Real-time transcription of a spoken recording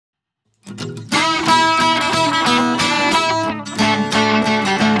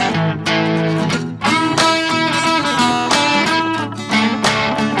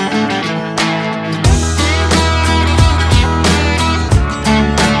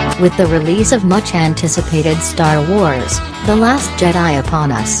With the release of much-anticipated Star Wars, The Last Jedi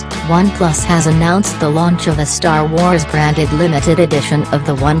upon us, OnePlus has announced the launch of a Star Wars-branded limited edition of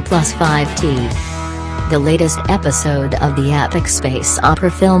the OnePlus 5T. The latest episode of the epic space opera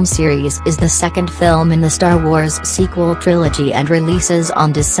film series is the second film in the Star Wars sequel trilogy and releases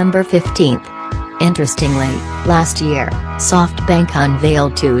on December 15. Interestingly, last year, SoftBank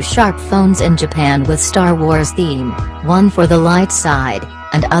unveiled two Sharp phones in Japan with Star Wars theme, one for the light side,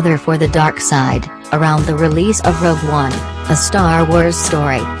 and other for the dark side, around the release of Rogue One, a Star Wars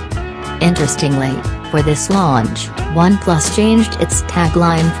story. Interestingly, for this launch, OnePlus changed its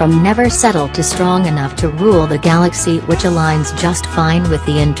tagline from "Never Settle" to "Strong Enough to Rule the Galaxy", which aligns just fine with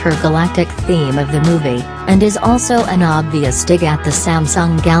the intergalactic theme of the movie, and is also an obvious dig at the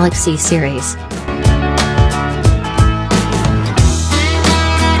Samsung Galaxy series.